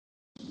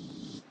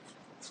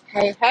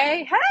Hey,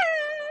 hey, hey!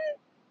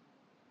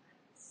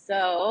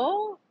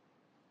 So,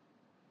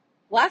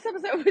 last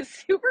episode was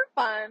super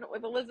fun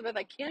with Elizabeth.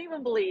 I can't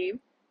even believe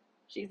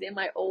she's in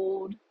my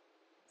old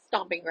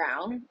stomping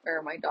ground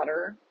where my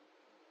daughter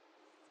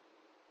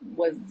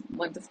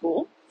went to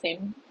school,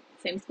 same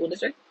school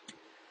district.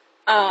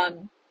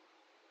 Um,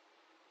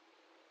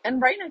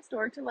 and right next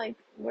door to like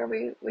where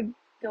we would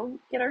go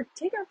get our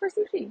takeout for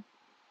sushi.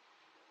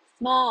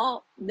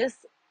 Small.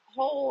 This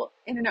whole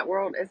internet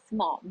world is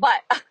small,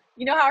 but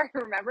you know how I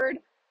remembered?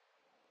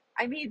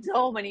 I meet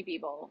so many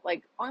people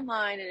like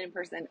online and in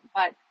person,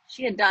 but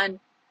she had done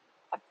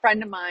a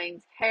friend of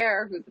mine's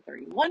hair who's a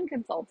 31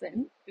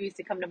 consultant who used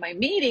to come to my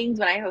meetings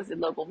when I hosted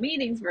local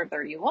meetings for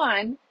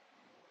 31,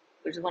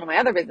 which is one of my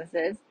other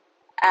businesses.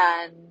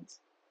 And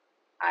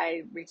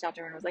I reached out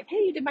to her and was like,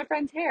 hey, you did my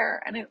friend's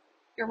hair and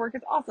your work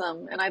is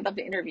awesome and I'd love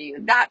to interview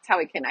you. That's how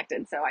we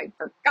connected. So I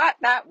forgot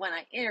that when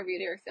I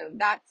interviewed her. So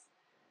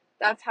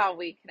that's how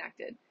we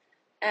connected.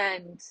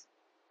 And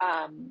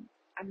I'm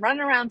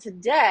running around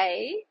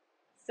today.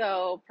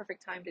 So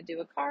perfect time to do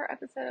a car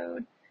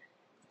episode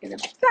in the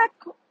back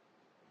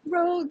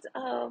roads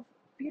of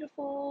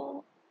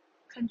beautiful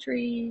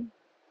country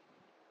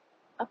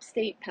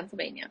upstate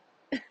Pennsylvania.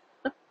 I don't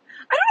know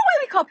why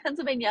we call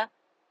Pennsylvania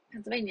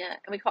Pennsylvania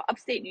and we call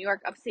upstate New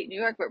York,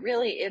 but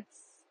really it's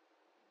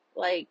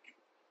like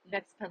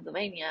next to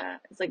Pennsylvania.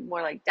 It's like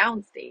more like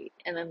downstate,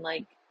 and then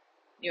like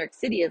New York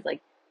City is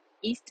like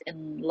east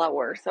and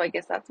lower. So I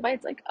guess that's why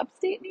it's like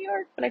upstate New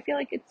York, but I feel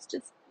like it's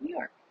just New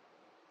York.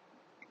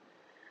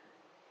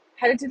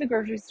 Headed to the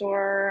grocery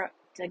store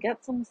to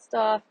get some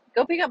stuff,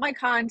 go pick up my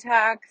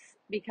contacts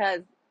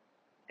because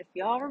if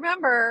y'all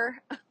remember,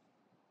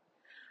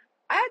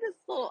 I had this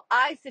little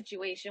eye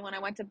situation when I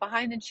went to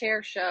Behind the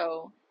Chair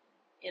show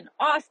in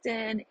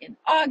Austin in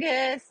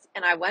August,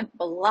 and I went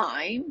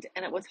blind,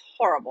 and it was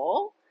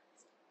horrible.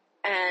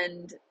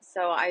 And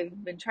so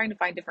I've been trying to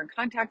find different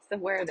contacts to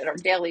wear that are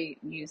daily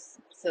use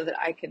so that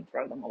I can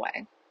throw them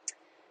away.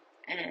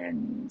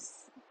 And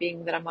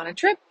being that I'm on a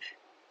trip,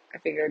 I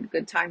figured a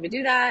good time to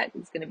do that.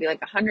 It's going to be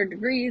like 100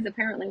 degrees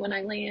apparently when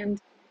I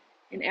land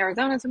in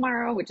Arizona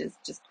tomorrow, which is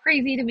just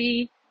crazy to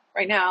me.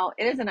 Right now,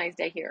 it is a nice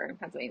day here in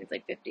Pennsylvania. It's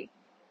like 50.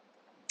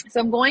 So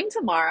I'm going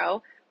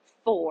tomorrow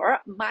for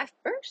my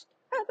first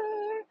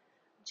ever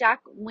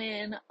Jack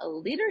Win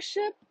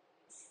Leadership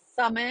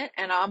Summit,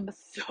 and I'm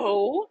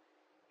so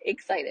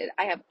excited.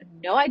 I have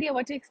no idea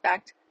what to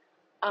expect.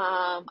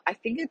 I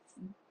think it's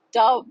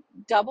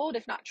doubled,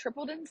 if not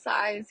tripled in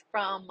size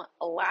from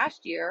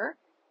last year.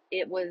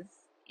 It was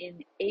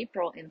in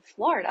April in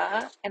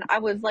Florida, and I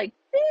was like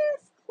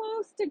this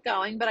close to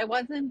going, but I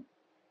wasn't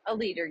a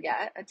leader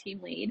yet, a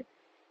team lead.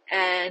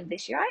 And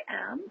this year I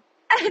am.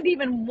 And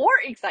even more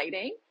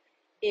exciting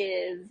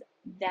is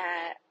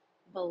that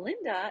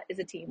Belinda is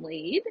a team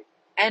lead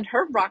and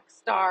her rock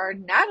star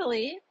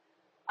Natalie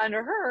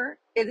under her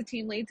is a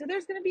team lead. So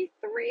there's going to be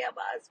three of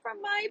us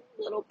from my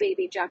little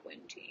baby Jack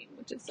Win team,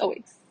 which is so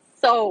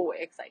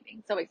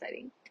exciting, so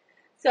exciting.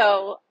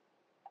 So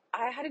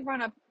I had to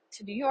run up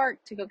to New York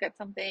to go get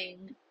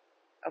something.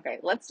 Okay,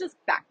 let's just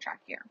backtrack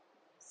here.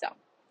 So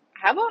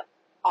I have an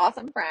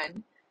awesome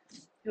friend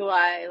who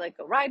I like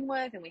go riding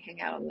with, and we hang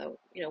out on the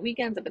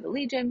weekends up at the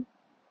Legion.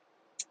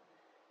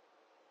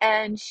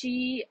 And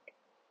she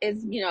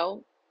is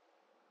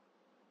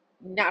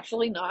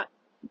naturally not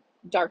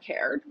dark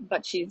haired,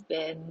 but she's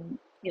been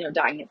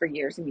dyeing it for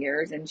years and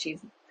years, and she's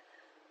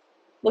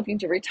looking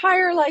to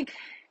retire like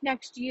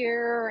next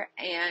year,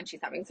 and she's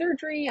having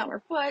surgery on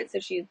her foot, so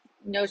she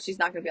knows she's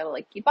not going to be able to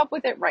like keep up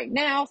with it right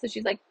now. So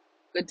she's like,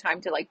 good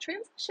time to like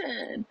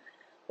transition.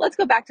 Let's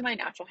go back to my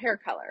natural hair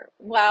color.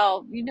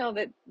 Well, you know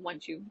that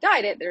once you've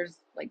dyed it, there's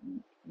like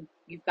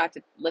you've got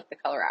to lift the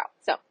color out.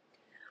 So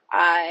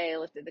I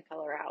lifted the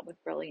color out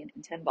with Brilliant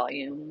in 10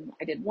 volume.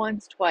 I did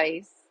once,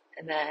 twice,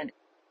 and then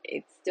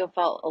it still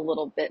felt a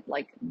little bit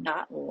like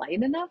not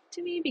light enough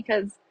to me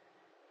because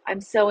I'm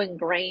so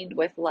ingrained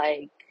with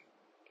like,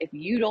 if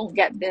you don't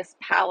get this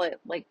palette,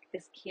 like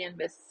this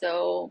canvas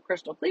so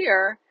crystal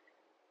clear,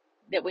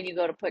 that when you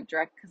go to put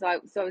direct, I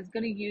was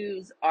going to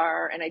use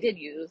and I did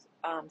use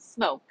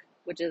Smoke,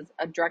 which is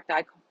a direct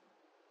dye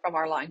from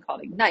our line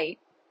called Ignite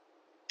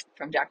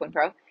from Jack Win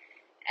Pro.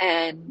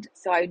 And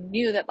so I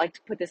knew that like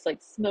to put this like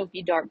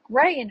smoky dark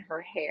gray in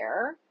her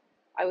hair,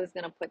 I was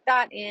going to put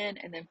that in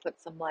and then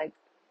put some like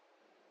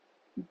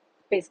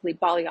basically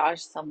balayage,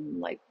 some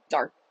like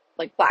dark,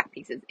 like black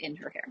pieces in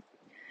her hair.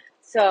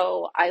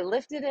 So I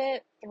lifted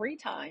it 3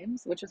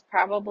 times, which was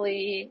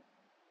probably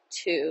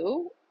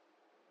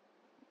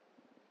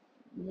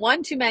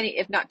one too many,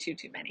 if not two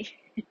too many.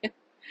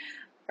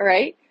 All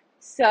right.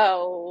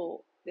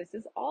 So this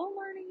is all a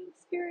learning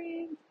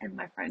experience, and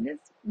my friend is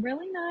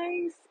really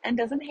nice and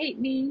doesn't hate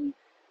me.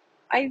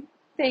 I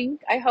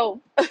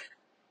hope.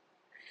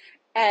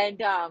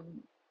 And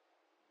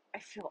I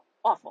feel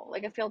awful.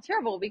 Like I feel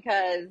terrible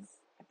because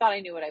I thought I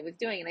knew what I was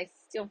doing, and I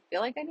still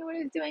feel like I knew what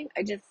I was doing.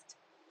 I just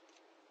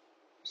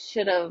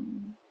should have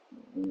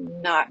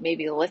not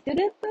maybe lifted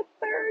it the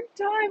third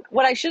time.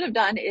 What I should have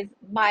done is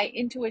my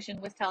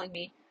intuition was telling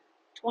me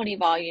 20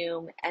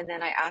 volume, and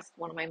then I asked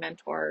one of my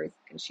mentors,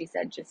 and she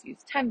said just use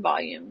 10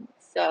 volume.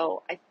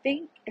 So I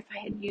think if I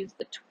had used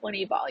the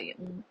 20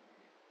 volume,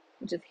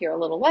 just hear a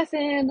little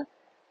lesson,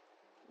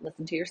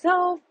 listen to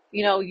yourself.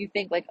 You know, you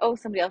think like, oh,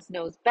 somebody else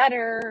knows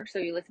better, so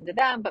you listen to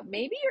them, but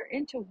maybe your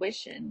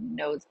intuition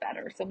knows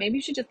better. So maybe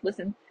you should just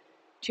listen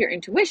to your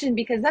intuition,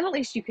 because then at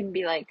least you can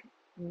be like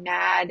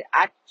mad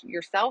at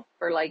yourself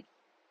for like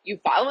you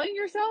following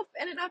yourself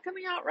and it not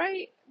coming out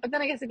right. But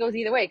then I guess it goes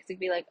either way, because it'd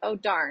be like, oh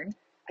darn,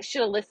 I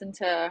should have listened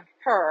to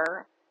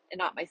her and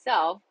not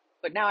myself.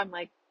 But now I'm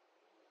like,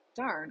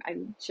 darn, I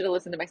should have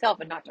listened to myself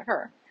and not to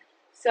her.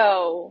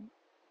 So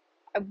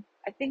I,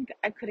 I think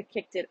I could have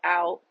kicked it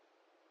out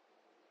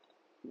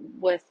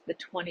with the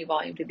 20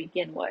 volume to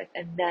begin with,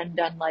 and then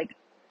done like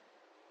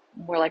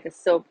more like a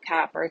soap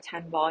cap or a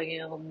 10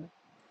 volume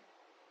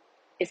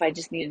if I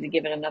just needed to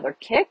give it another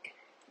kick.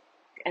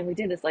 And we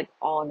did this like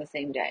all on the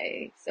same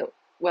day. So,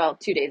 well,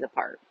 2 days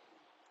apart.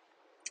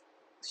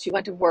 She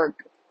went to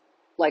work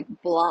like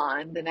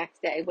blonde the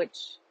next day,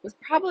 which was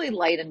probably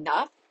light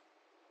enough.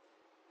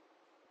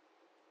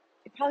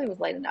 It probably was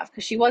light enough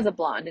because she was a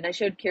blonde. And I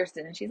showed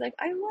Kirsten, and she's like,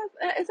 I love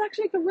it's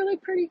actually like a really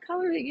pretty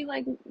color that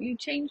you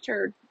changed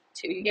her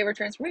to. You gave her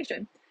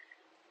transformation.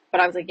 But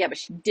I was like, yeah, but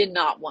she did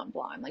not want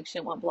blonde. Like, she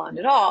didn't want blonde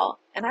at all.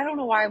 And I don't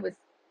know why I was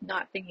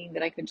not thinking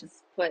that I could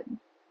just put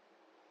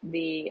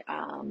the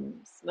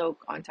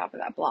smoke on top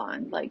of that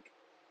blonde. Like,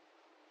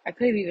 I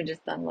could have even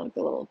just done like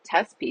a little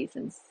test piece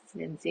and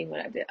seen what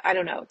I did. I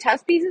don't know.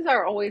 Test pieces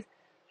are always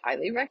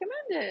highly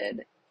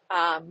recommended.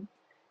 Um,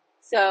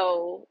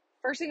 so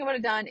first thing I would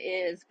have done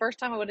is first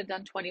time I would have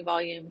done 20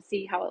 volumes,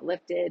 see how it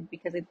lifted,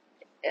 because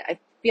I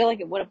feel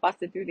like it would have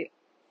busted through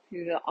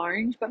the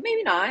orange, but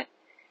maybe not.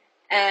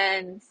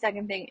 And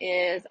second thing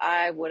is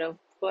I would have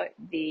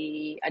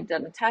I'd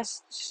done a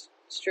test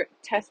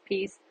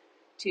piece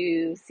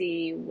to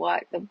see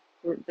what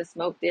the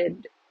smoke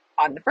did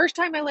on the first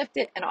time I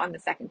lifted and on the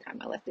second time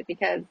I lifted,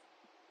 because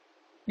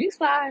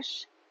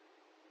newsflash,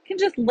 can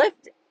just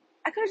lift.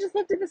 I could have just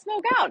lifted the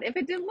smoke out if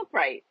it didn't look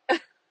right,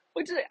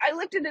 which I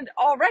lifted it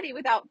already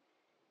without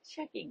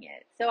checking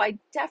it. So I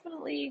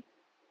definitely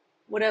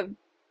would have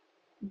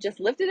just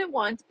lifted it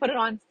once, put it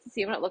on to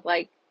see what it looked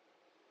like.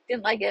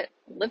 Didn't like it,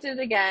 lifted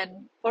it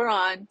again, put it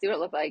on, see what it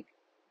looked like.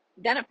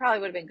 Then it probably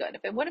would have been good.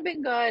 If it would have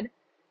been good, I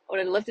would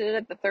have lifted it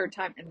at the third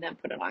time and then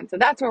put it on. So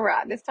that's where we're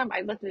at. This time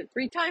I lifted it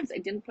 3 times. I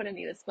didn't put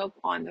any of the smoke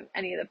on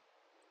any of the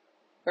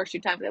first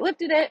 2 times I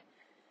lifted it.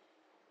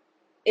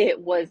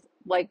 It was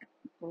like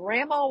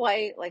grandma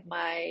white, like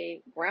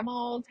my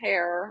grandma's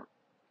hair,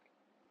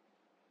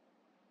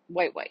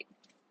 white.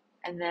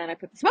 And then I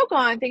put the smoke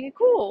on thinking,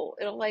 cool,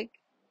 it'll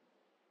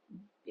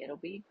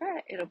be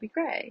gray. It'll be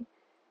gray.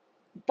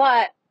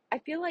 But I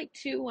feel like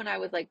too, when I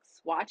was like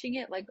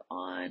swatching it, like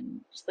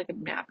on just like a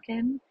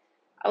napkin,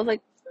 I was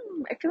like,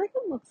 I feel like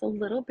it looks a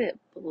little bit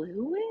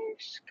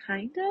bluish,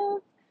 kind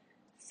of.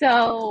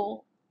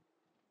 So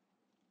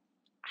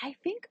I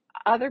think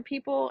other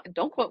people, and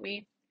don't quote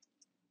me,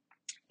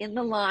 in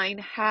the line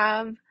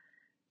have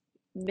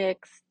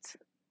mixed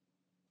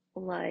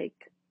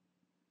like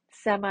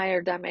semi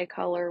or demi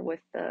color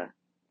with the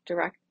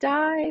direct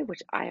dye,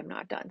 which I am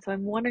not done. So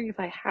I'm wondering if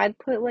I had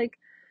put like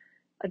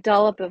a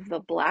dollop of the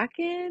black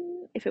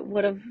in, if it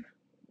would have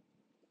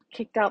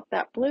kicked out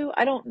that blue.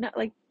 I don't know.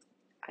 Like,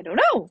 I don't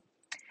know.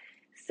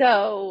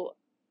 So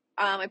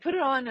I put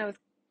it on. I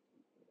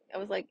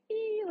was like,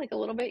 like a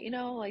little bit,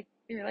 like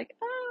you're like,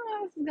 oh,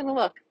 how's this gonna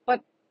look?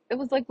 But it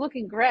was like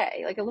looking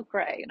gray, like it looked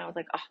gray, and I was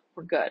like, oh,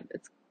 we're good.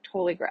 It's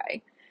totally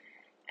gray.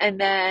 And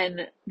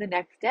then the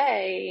next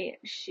day,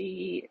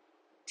 she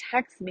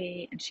texts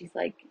me and she's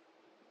like,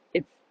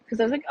 it's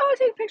because I was like, oh,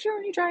 take a picture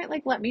when you try it,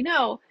 like let me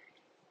know.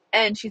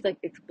 And she's like,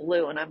 it's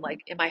blue, and I'm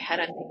like, in my head,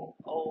 I'm thinking,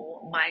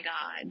 oh my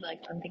god, like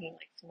I'm thinking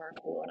like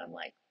smart blue, and I'm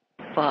like,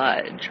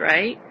 fudge,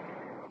 right?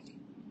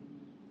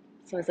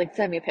 So I was like,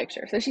 send me a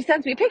picture. So she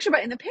sends me a picture,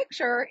 but in the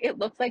picture, it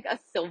looks like a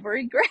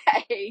silvery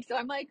gray. So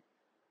I'm like,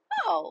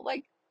 oh,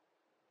 like,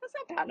 that's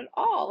not bad at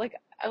all. Like,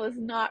 I was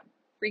not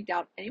freaked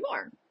out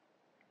anymore.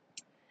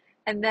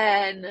 And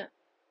then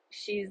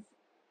she's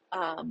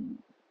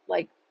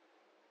like,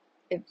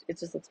 it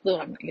just looks blue.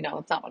 And I'm,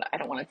 it's not what I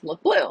don't want it to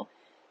look blue.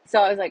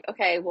 So I was like,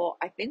 okay, well,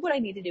 I think what I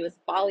need to do is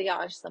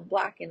balayage some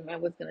black in. And I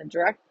was going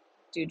to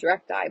do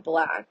direct dye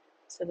black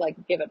to like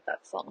give it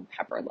that salt and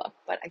pepper look.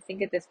 But I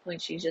think at this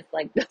point, she just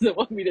like doesn't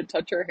want me to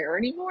touch her hair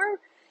anymore.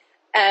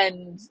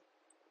 And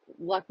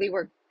luckily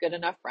we're good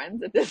enough friends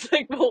that this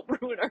like won't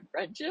ruin our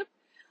friendship.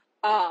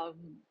 Um,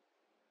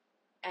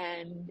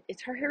 and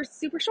it's her hair's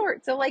super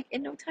short, so like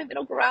in no time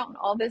it'll grow out, and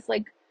all this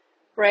like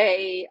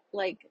gray,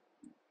 like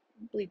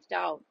bleached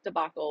out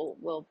debacle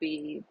will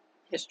be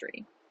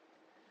history.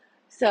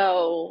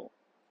 So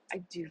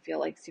I do feel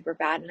like super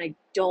bad, and I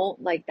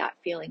don't like that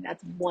feeling.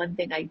 That's one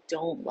thing I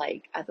don't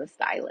like as a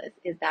stylist,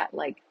 is that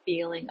like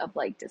feeling of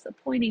like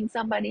disappointing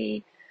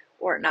somebody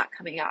or not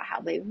coming out how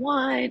they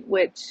want,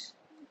 which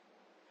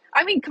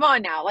I mean, come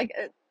on now, like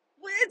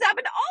it's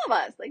happened to all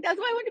of us. Like, that's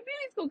why I went to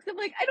beauty school, because I'm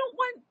like, I don't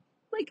want,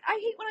 like, I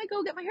hate when I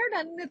go get my hair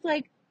done and it's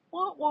like,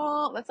 wah,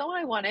 wah. That's not what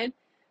I wanted.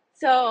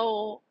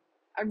 So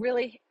I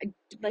really,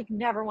 like,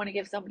 never want to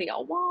give somebody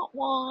a wah,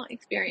 wah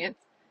experience.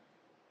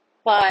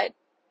 But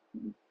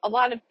a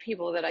lot of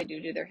people that I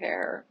do their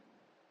hair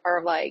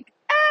are like,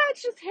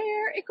 it's just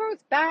hair. It grows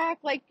back.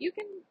 Like, you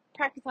can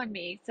practice on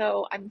me.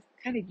 So I'm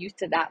kind of used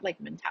to that,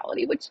 like,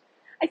 mentality, which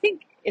I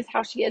think is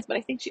how she is. But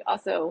I think she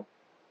also,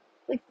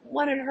 like,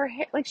 wanted her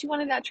hair, like, she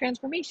wanted that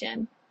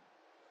transformation.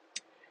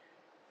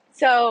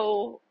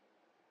 So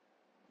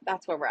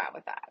that's where we're at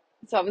with that.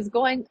 So I was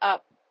going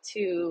up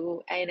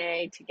to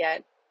A&A to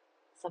get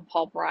some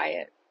Paul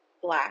Bryant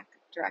black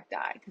direct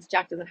dye, because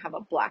Jack doesn't have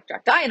a black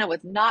direct dye, and I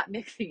was not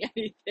mixing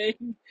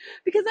anything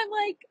because I'm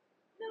like,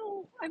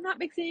 no, I'm not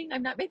mixing.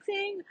 I'm not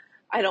mixing.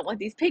 I don't want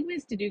these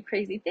pigments to do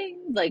crazy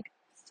things. Like,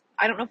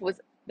 I don't know if it was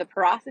the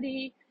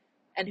porosity,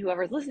 and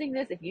whoever's listening to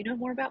this, if you know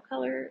more about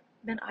color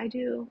than I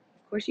do,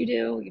 of course you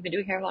do. You've been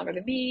doing hair longer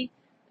than me,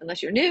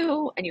 unless you're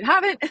new and you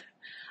haven't.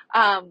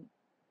 Um,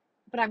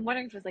 but I'm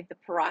wondering if it was like the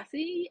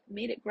porosity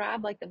made it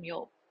grab like the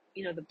mule,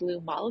 the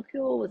blue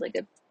molecule was like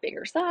a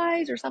bigger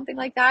size or something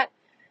like that.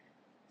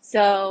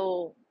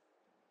 So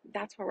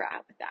that's where we're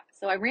at with that.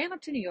 So I ran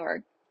up to New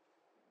York,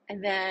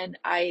 and then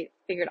I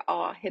figured,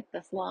 I'll hit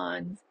the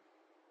salons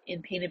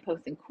in Painted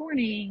Post and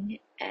Corning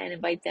and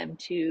invite them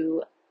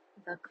to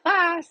the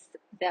class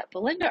that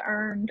Belinda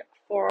earned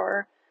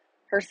for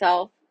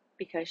herself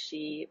because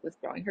she was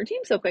growing her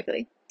team so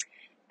quickly.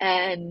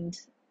 And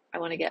I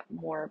want to get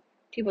more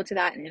people to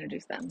that and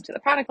introduce them to the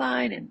product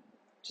line, and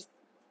just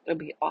it'll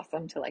be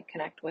awesome to like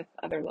connect with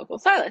other local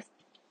stylists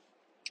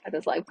at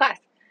this live class.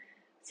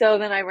 So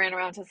then I ran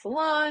around to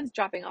salons,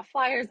 dropping off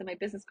flyers and my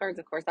business cards.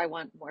 Of course, I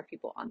want more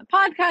people on the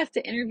podcast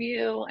to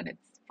interview, and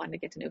it's fun to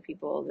get to know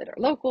people that are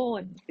local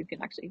and who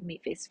can actually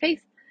meet face to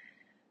face.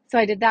 So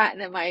I did that, and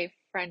then my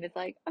friend is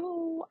like,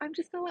 "Oh, I'm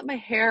just gonna let my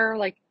hair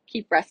like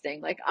keep resting.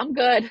 Like, I'm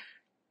good."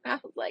 And I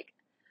was like,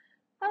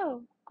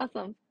 "Oh,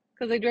 awesome."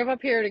 Because I drove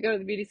up here to go to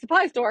the beauty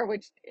supply store,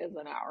 which is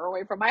an hour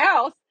away from my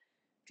house,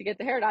 to get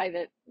the hair dye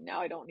that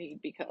now I don't need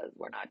because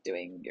we're not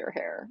doing your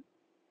hair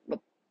with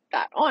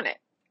that on it,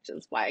 which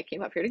is why I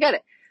came up here to get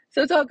it.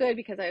 So it's all good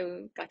because I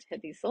got to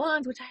hit these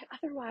salons, which I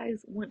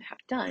otherwise wouldn't have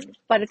done.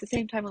 But at the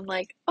same time, I'm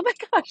like, oh my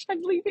gosh,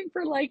 I'm leaving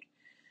for like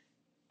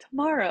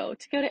tomorrow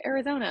to go to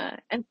Arizona.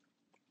 And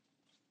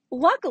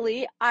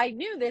luckily, I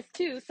knew this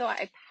too, so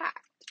I packed.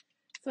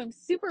 So I'm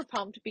super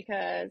pumped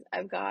because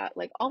I've got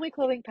like all my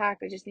clothing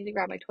packed. I just need to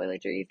grab my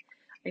toiletries.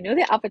 I know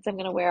the outfits I'm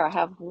going to wear. I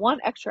have one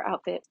extra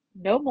outfit,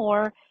 no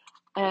more.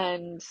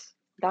 And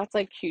that's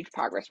like huge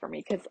progress for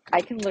me because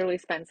I can literally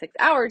spend 6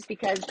 hours,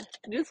 because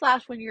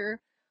newsflash, when you're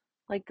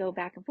like go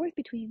back and forth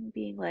between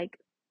being like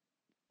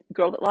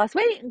girl that lost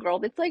weight and girl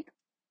that's like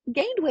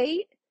gained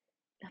weight,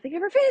 nothing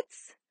ever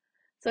fits.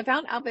 So I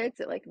found outfits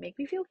that like make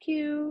me feel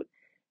cute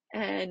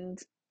and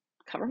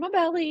cover my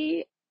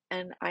belly,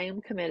 and I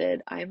am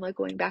committed. I am like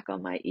going back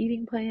on my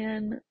eating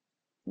plan,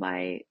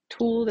 my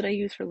tool that I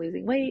use for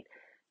losing weight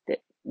that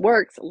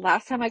works.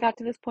 Last time I got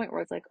to this point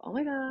where it's like, oh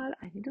my God,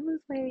 I need to lose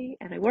weight.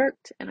 And I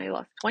worked and I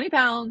lost 20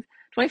 pounds,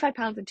 25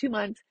 pounds in 2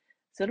 months.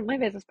 So did my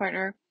business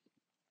partner.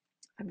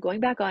 I'm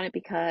going back on it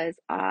because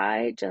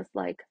I just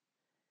like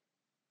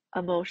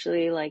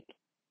emotionally like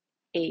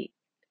ate,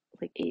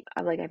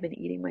 I've been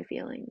eating my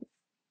feelings.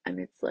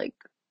 And it's like,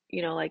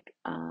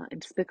 in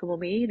Despicable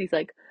Me. And he's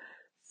like,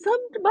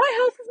 my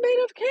house is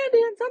made of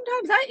candy and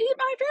sometimes I eat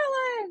my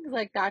feelings.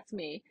 Like, that's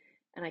me.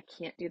 And I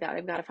can't do that.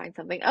 I've got to find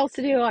something else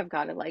to do. I've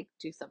got to like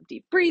do some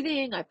deep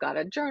breathing. I've got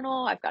to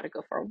journal. I've got to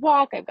go for a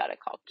walk. I've got to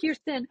call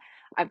Kirsten.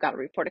 I've got to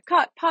report a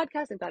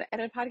podcast. I've got to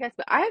edit a podcast.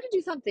 But I have to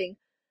do something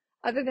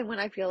other than when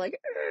I feel like,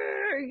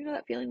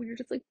 that feeling when you're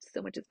just like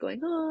so much is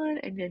going on,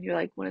 and then you're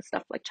like want to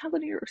stuff like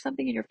chocolate or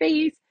something in your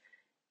face,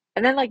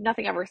 and then like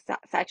nothing ever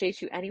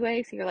satiates you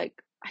anyway. So you're like,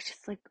 I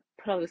just like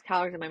put all those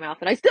calories in my mouth,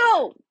 and I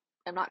still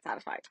am not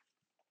satisfied.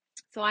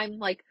 So I'm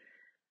like,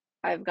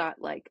 I've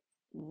got like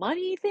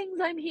money things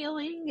I'm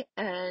healing,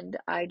 and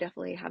I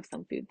definitely have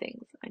some food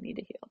things I need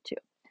to heal too.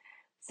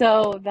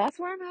 So that's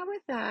where I'm at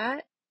with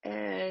that.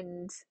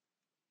 And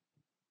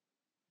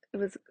it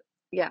was,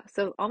 yeah.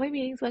 So all my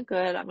meetings went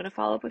good. I'm going to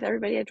follow up with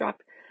everybody I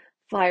dropped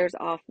flyers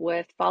off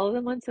with, follow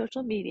them on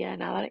social media.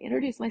 Now that I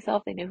introduce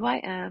myself, they know who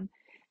I am.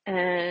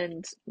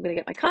 And I'm going to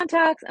get my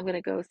contacts. I'm going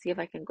to go see if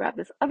I can grab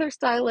this other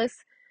stylist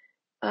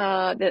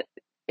that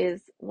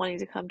is wanting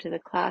to come to the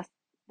class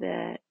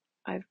that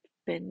I've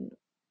been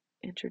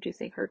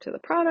introducing her to the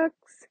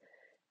products.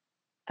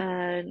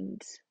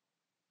 And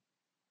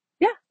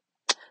yeah,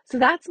 so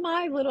that's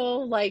my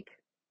little like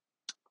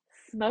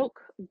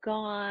smoke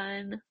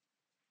gone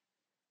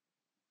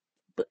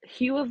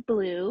hue of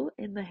blue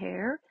in the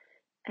hair,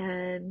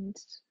 and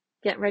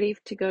getting ready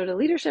to go to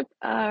leadership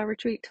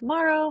retreat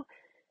tomorrow.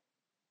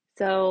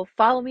 So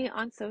follow me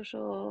on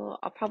social.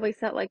 I'll probably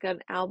set like an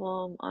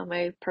album on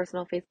my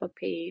personal Facebook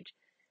page.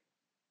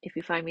 If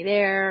you find me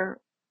there,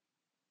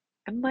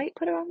 I might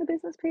put it on the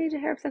business page at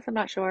Hair Obsessed. I'm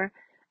not sure.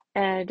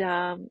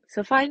 And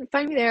so find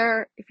me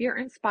there if you're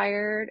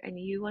inspired and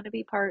you want to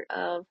be part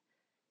of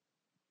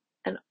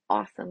an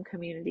awesome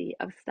community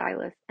of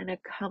stylists and a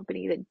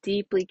company that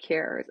deeply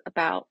cares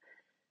about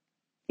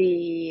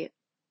the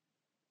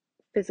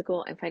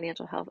physical and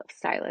financial health of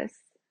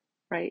stylists,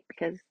 right?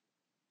 Because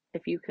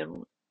if you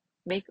can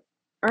make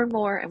earn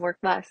more and work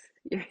less,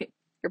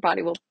 your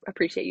body will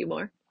appreciate you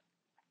more,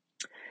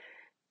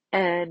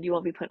 and you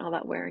won't be putting all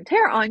that wear and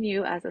tear on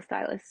you as a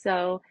stylist.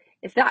 So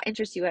if that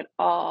interests you at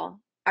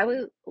all, I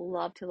would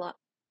love to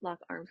lock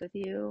arms with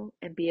you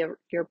and be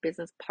your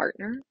business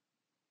partner.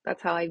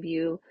 That's how I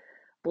view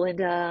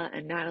Belinda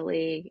and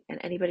Natalie and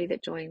anybody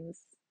that joins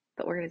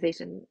the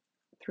organization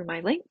through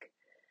my link.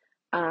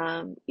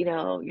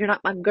 You're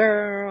not my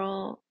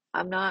girl.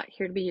 I'm not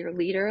here to be your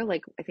leader.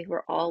 Like, I think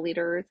we're all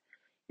leaders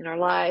in our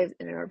lives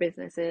and in our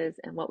businesses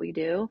and what we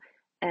do.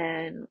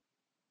 And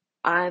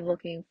I'm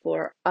looking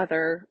for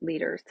other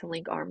leaders to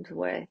link arms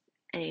with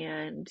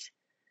and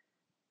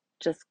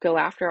just go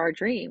after our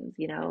dreams.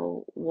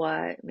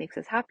 What makes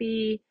us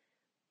happy,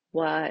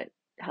 what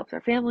helps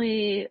our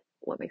family,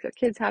 what makes our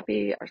kids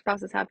happy, our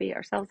spouses happy,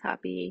 ourselves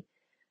happy.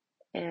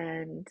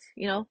 And,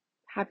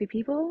 happy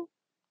people,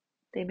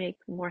 they make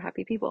more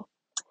happy people.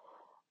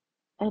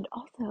 And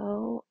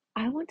also,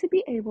 I want to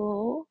be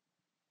able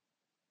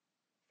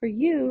for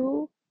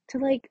you to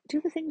like do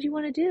the things you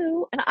want to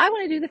do, and I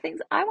want to do the things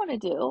I want to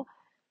do.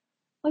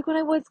 Like when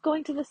I was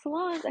going to the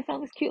salons, I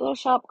found this cute little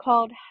shop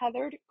called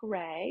Heathered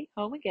Gray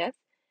Home and Gifts,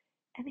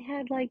 and they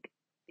had like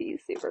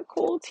these super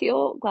cool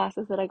teal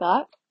glasses that I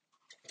got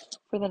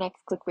for the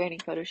next Click Branding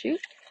photo shoot,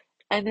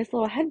 and this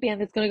little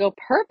headband that's going to go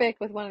perfect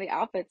with one of the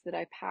outfits that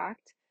I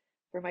packed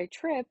for my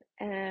trip.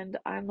 And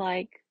I'm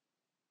like,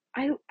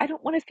 I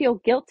don't want to feel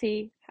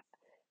guilty.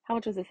 How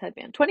much was this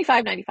headband?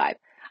 $25.95.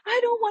 I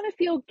don't want to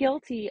feel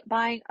guilty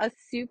buying a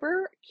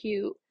super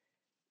cute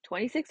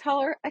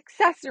 $26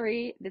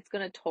 accessory that's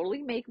going to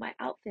totally make my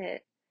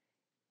outfit.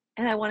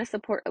 And I want to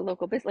support a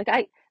local business.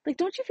 Like,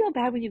 don't you feel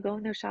bad when you go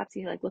in those shops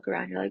and you like look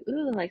around, you're like,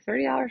 ooh, like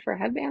 $30 for a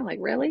headband? Like,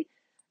 really?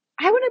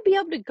 I want to be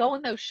able to go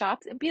in those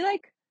shops and be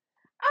like,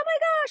 oh my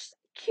gosh,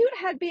 cute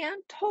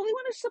headband. Totally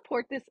want to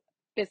support this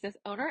business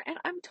owner, and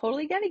I'm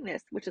totally getting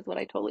this, which is what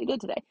I totally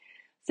did today.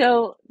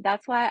 So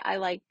that's why I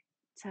like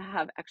to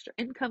have extra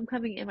income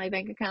coming in my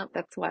bank account.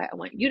 That's why I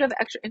want you to have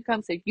extra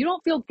income so you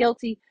don't feel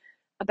guilty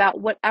about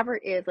whatever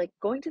it is, like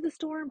going to the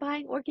store and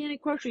buying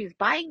organic groceries,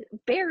 buying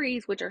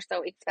berries, which are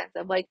so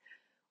expensive. Like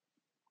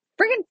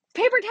freaking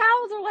paper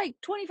towels are like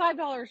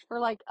 $25 for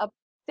like a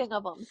thing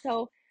of them.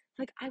 So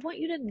like I want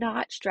you to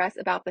not stress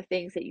about the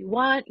things that you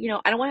want.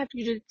 I don't want to have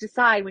to just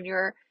decide when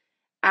you're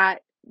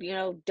at,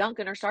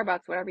 Dunkin' or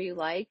Starbucks, whatever you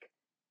like.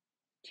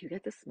 Do you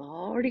get the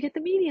small or do you get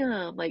the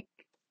medium? Like,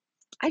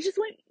 I just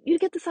want you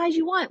to get the size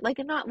you want, like,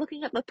 and not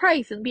looking at the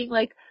price and being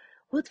like,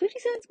 well, it's 50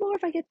 cents more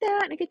if I get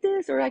that and I get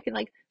this, or I can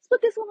like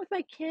split this one with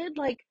my kid.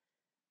 Like,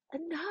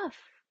 enough,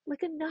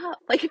 like, enough.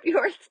 Like, if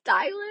you're a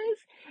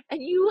stylist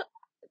and you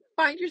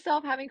find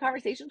yourself having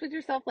conversations with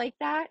yourself like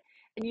that,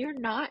 and you're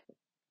not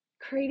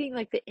creating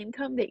like the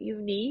income that you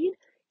need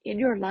in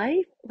your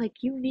life,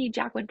 like, you need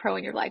Jacqueline Pro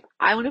in your life.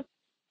 I want to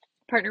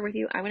partner with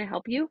you, I want to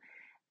help you.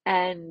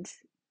 And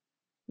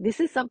this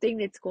is something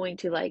that's going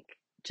to like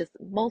just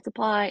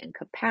multiply and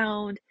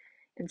compound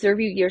and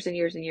serve you years and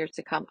years and years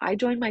to come. I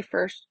joined my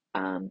first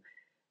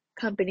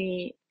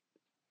company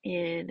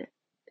in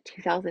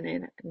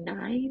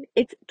 2009.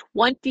 It's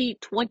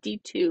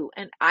 2022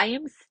 and I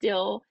am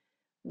still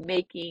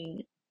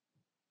making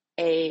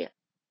a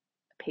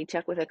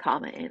paycheck with a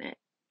comma in it.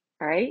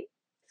 All right.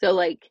 So,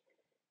 like,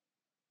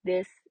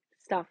 this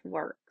stuff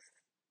works.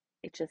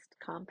 It just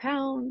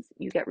compounds.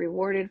 You get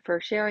rewarded for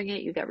sharing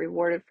it, you get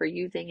rewarded for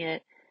using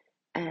it.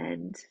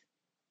 And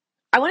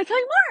I want to tell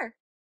you more.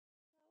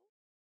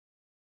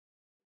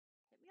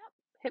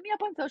 Hit me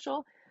up on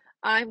social.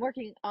 I'm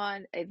working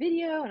on a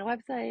video and a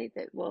website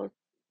that will,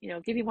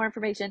 give you more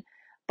information.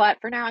 But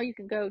for now, you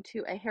can go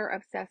to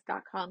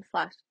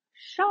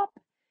ahairobsessed.com/shop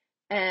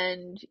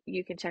and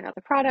you can check out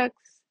the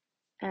products.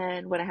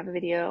 And when I have a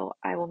video,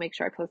 I will make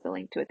sure I post a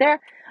link to it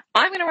there.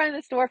 I'm going to run in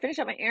the store, finish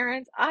up my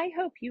errands. I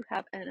hope you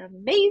have an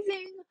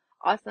amazing,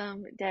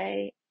 awesome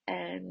day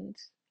and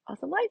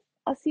awesome life.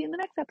 I'll see you in the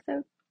next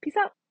episode. Peace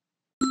out.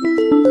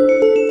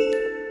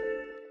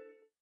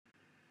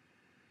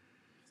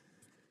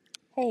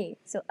 Hey,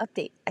 so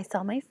update. I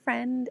saw my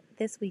friend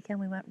this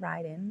weekend. We went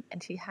riding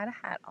and she had a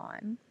hat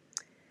on.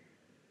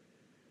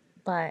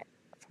 But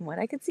from what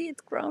I could see,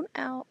 it's grown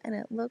out and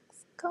it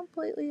looks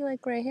completely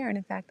like gray hair. And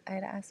in fact, I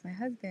had asked my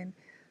husband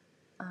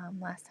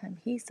last time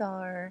he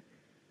saw her,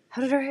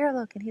 how did her hair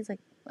look? And he's like,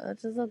 well, it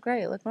just looked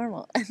gray. It looked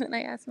normal. And then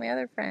I asked my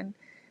other friend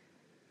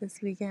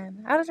this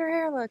weekend, how did her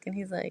hair look? And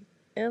he's like,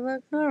 it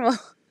looked normal.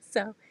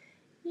 So,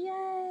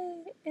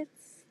 yay,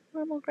 it's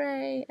normal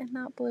gray and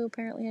not blue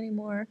apparently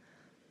anymore.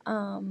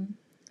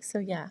 So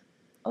yeah,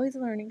 always a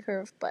learning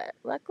curve, but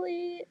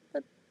luckily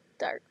the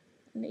dark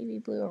navy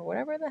blue or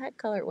whatever the heck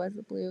color it was,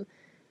 the blue,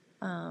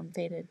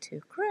 faded to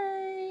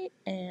gray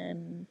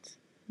and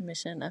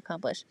mission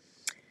accomplished.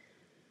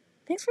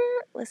 Thanks for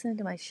listening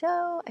to my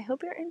show. I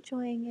hope you're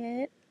enjoying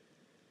it.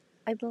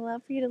 I'd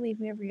love for you to leave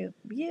me a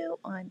review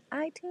on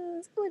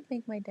iTunes. It would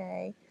make my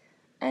day.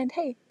 And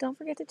hey, don't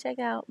forget to check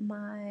out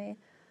my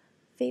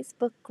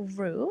Facebook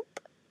group,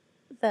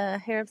 the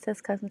Hair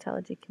Obsessed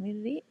Cosmetology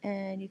Community,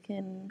 and you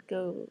can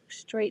go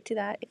straight to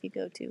that if you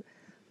go to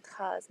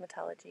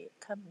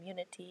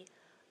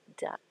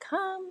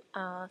cosmetologycommunity.com.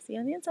 I'll see you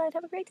on the inside.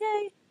 Have a great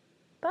day.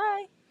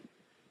 Bye.